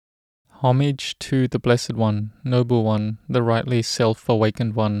Homage to the Blessed One, Noble One, the rightly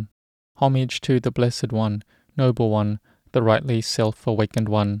self-awakened One. Homage to the Blessed One, Noble One, the rightly self-awakened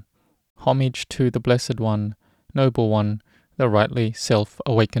One. Homage to the Blessed One, Noble One, the rightly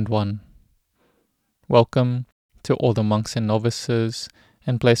self-awakened One. Welcome to all the monks and novices,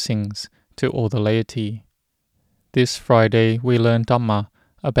 and blessings to all the laity. This Friday we learn Dhamma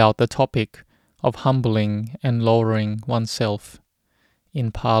about the topic of humbling and lowering oneself.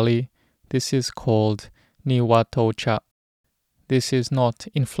 In Pali, this is called Niwatocha. This is not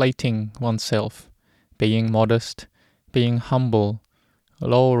inflating oneself, being modest, being humble,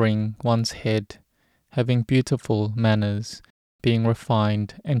 lowering one's head, having beautiful manners, being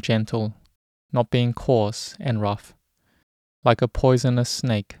refined and gentle, not being coarse and rough, like a poisonous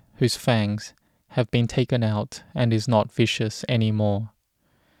snake whose fangs have been taken out and is not vicious any more.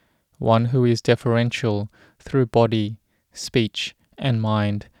 One who is deferential through body, speech, and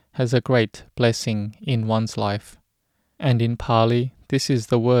mind has a great blessing in one's life. And in Pali, this is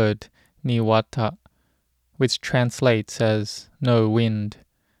the word niwata, which translates as no wind,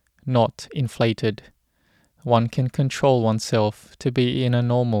 not inflated. One can control oneself to be in a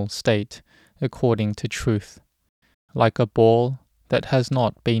normal state according to truth, like a ball that has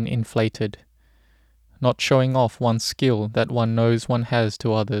not been inflated, not showing off one's skill that one knows one has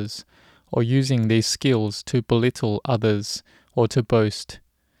to others, or using these skills to belittle others or to boast,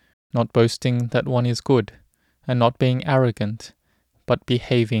 not boasting that one is good, and not being arrogant, but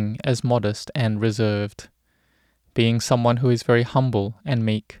behaving as modest and reserved, being someone who is very humble and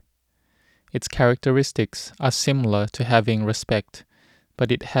meek. Its characteristics are similar to having respect,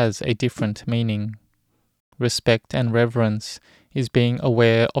 but it has a different meaning. Respect and reverence is being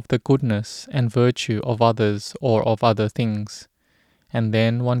aware of the goodness and virtue of others or of other things, and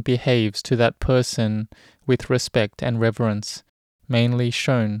then one behaves to that person with respect and reverence, mainly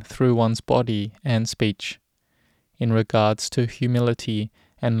shown through one's body and speech. In regards to humility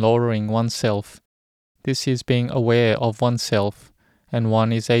and lowering oneself, this is being aware of oneself, and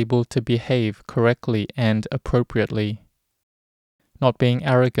one is able to behave correctly and appropriately. Not being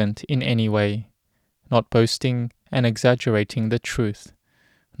arrogant in any way, not boasting and exaggerating the truth,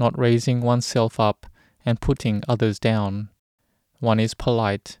 not raising oneself up and putting others down. One is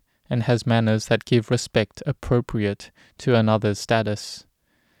polite and has manners that give respect appropriate to another's status.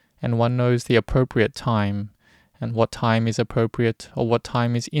 And one knows the appropriate time, and what time is appropriate or what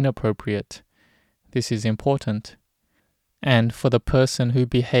time is inappropriate. This is important. And for the person who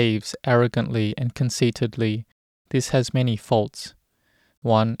behaves arrogantly and conceitedly, this has many faults.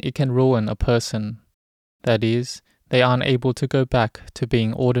 One, it can ruin a person. That is, they aren't able to go back to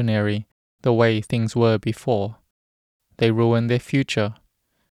being ordinary, the way things were before. They ruin their future.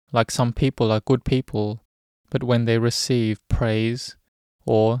 Like some people are good people, but when they receive praise,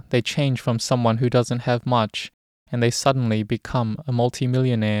 or they change from someone who doesn't have much, and they suddenly become a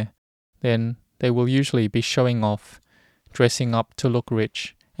multimillionaire, then they will usually be showing off, dressing up to look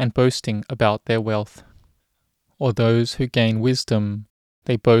rich, and boasting about their wealth. Or those who gain wisdom,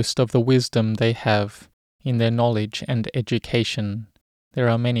 they boast of the wisdom they have in their knowledge and education. There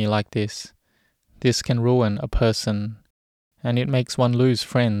are many like this. This can ruin a person, and it makes one lose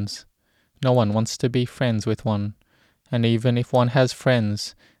friends. No one wants to be friends with one, and even if one has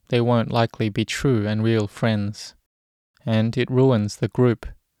friends, they won't likely be true and real friends. And it ruins the group.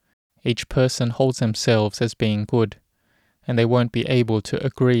 Each person holds themselves as being good, and they won't be able to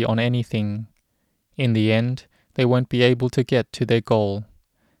agree on anything. In the end, they won't be able to get to their goal,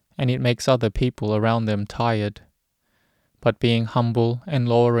 and it makes other people around them tired. But being humble and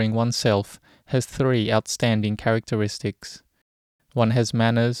lowering oneself has three outstanding characteristics. One has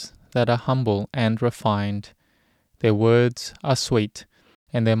manners that are humble and refined. Their words are sweet,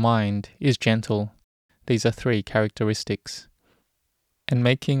 and their mind is gentle. These are three characteristics. And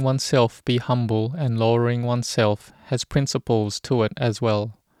making oneself be humble and lowering oneself has principles to it as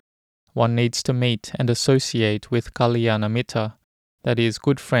well. One needs to meet and associate with Kalyana Mitta, that is,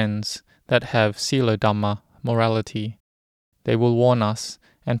 good friends that have Sila Dhamma, morality. They will warn us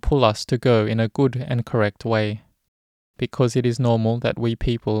and pull us to go in a good and correct way. Because it is normal that we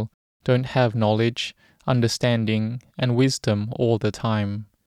people don't have knowledge, understanding, and wisdom all the time.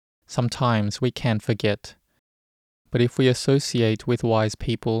 Sometimes we can forget. But if we associate with wise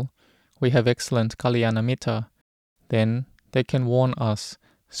people, we have excellent Kalyana Mitta, then they can warn us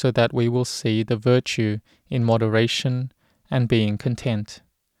so that we will see the virtue in moderation and being content.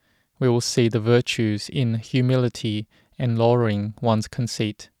 We will see the virtues in humility and lowering one's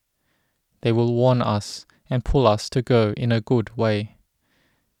conceit. They will warn us and pull us to go in a good way.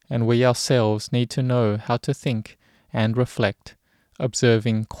 And we ourselves need to know how to think and reflect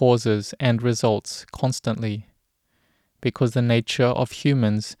observing causes and results constantly, because the nature of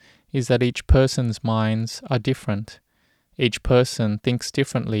humans is that each person's minds are different. Each person thinks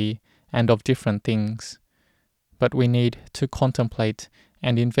differently and of different things. But we need to contemplate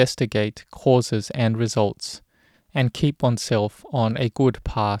and investigate causes and results, and keep oneself on a good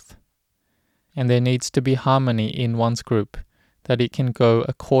path. And there needs to be harmony in one's group, that it can go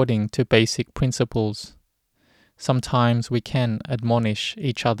according to basic principles. Sometimes we can admonish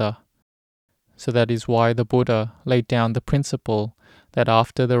each other. So that is why the Buddha laid down the principle that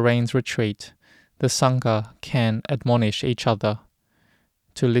after the rains retreat, the Sangha can admonish each other,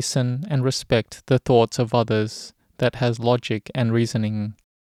 to listen and respect the thoughts of others that has logic and reasoning.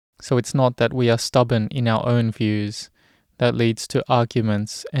 So it's not that we are stubborn in our own views that leads to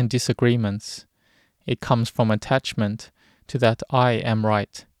arguments and disagreements. It comes from attachment to that I am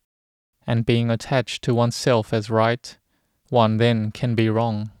right. And being attached to oneself as right, one then can be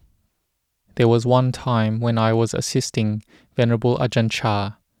wrong. There was one time when I was assisting Venerable Ajahn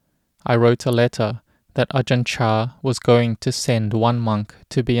Chah. I wrote a letter that Ajahn Chah was going to send one monk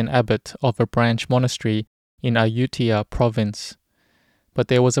to be an abbot of a branch monastery in Ayutthaya province. But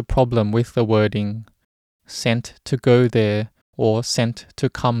there was a problem with the wording, sent to go there or sent to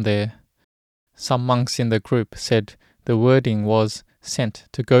come there. Some monks in the group said the wording was sent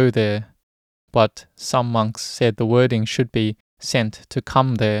to go there, but some monks said the wording should be sent to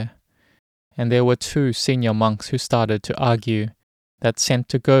come there. And there were two senior monks who started to argue that sent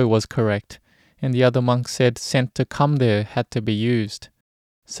to go was correct, and the other monk said sent to come there had to be used.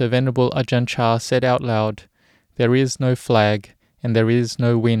 So Venerable Ajahn Chah said out loud, "There is no flag and there is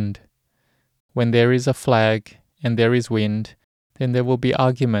no wind. When there is a flag and there is wind, then there will be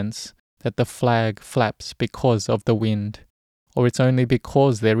arguments that the flag flaps because of the wind, or it's only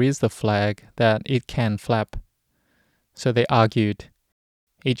because there is the flag that it can flap." So they argued.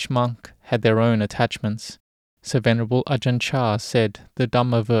 Each monk had their own attachments. So Venerable Ajahn Chah said the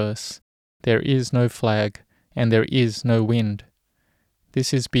Dhamma verse, "There is no flag and there is no wind."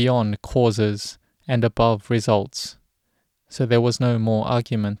 This is beyond causes and above results. So there was no more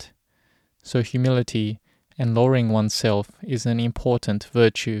argument. So humility and lowering oneself is an important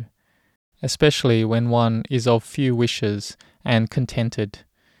virtue, especially when one is of few wishes and contented.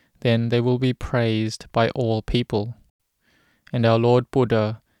 Then they will be praised by all people. And our Lord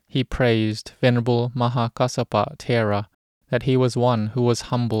Buddha, he praised Venerable Mahakassapa Thera that he was one who was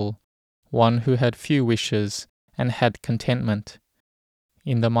humble, one who had few wishes and had contentment.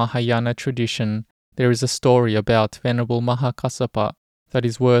 In the Mahayana tradition, there is a story about Venerable Mahakassapa that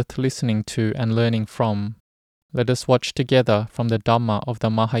is worth listening to and learning from. Let us watch together from the Dhamma of the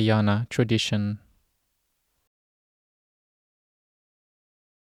Mahayana tradition.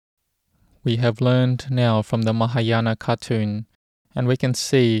 We have learned now from the Mahayana cartoon, and we can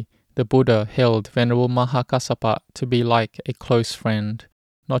see the Buddha held Venerable Mahakassapa to be like a close friend,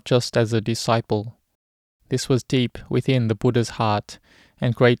 not just as a disciple. This was deep within the Buddha's heart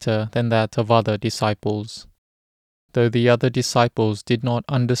and greater than that of other disciples. Though the other disciples did not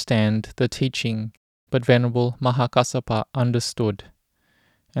understand the teaching, but Venerable Mahakassapa understood.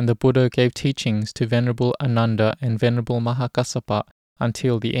 And the Buddha gave teachings to Venerable Ananda and Venerable Mahakassapa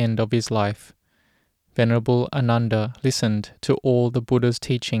until the end of his life. Venerable Ananda listened to all the Buddha's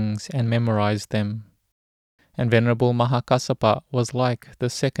teachings and memorized them. And Venerable Mahakassapa was like the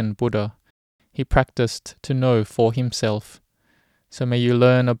second Buddha. He practiced to know for himself. So may you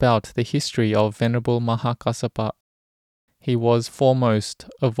learn about the history of Venerable Mahakassapa. He was foremost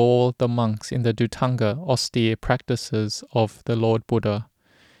of all the monks in the Dhutanga austere practices of the Lord Buddha,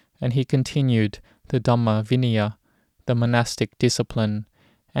 and he continued the Dhamma Vinaya, the monastic discipline,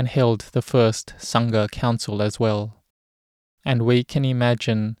 and held the first Sangha council as well. And we can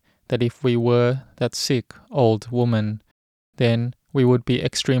imagine that if we were that sick old woman, then we would be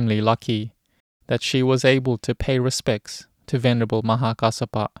extremely lucky that she was able to pay respects to Venerable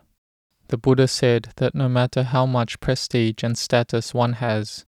Mahakassapa. The Buddha said that no matter how much prestige and status one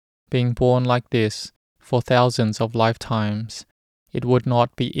has, being born like this for thousands of lifetimes, it would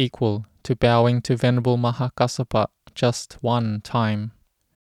not be equal to bowing to Venerable Mahakassapa just one time.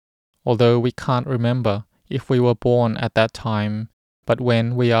 Although we can't remember if we were born at that time, but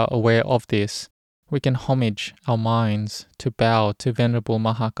when we are aware of this, we can homage our minds to bow to Venerable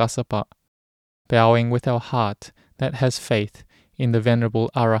Mahakassapa, bowing with our heart that has faith in the Venerable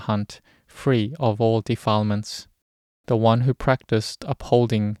Arahant, free of all defilements, the one who practiced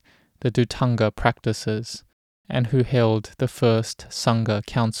upholding the Dhutanga practices, and who held the first Sangha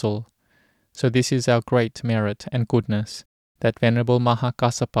council. So this is our great merit and goodness, that Venerable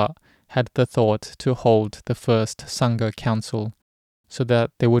Mahakassapa had the thought to hold the first Sangha council, so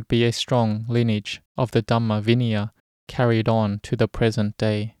that there would be a strong lineage of the Dhamma Vinaya carried on to the present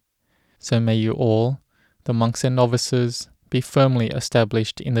day. So may you all, the monks and novices, be firmly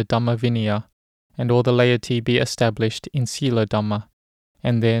established in the Dhamma Vinaya, and all the laity be established in Sila Dhamma,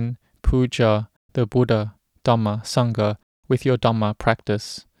 and then puja the Buddha, Dhamma, Sangha with your Dhamma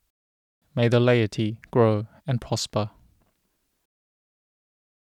practice. May the laity grow and prosper.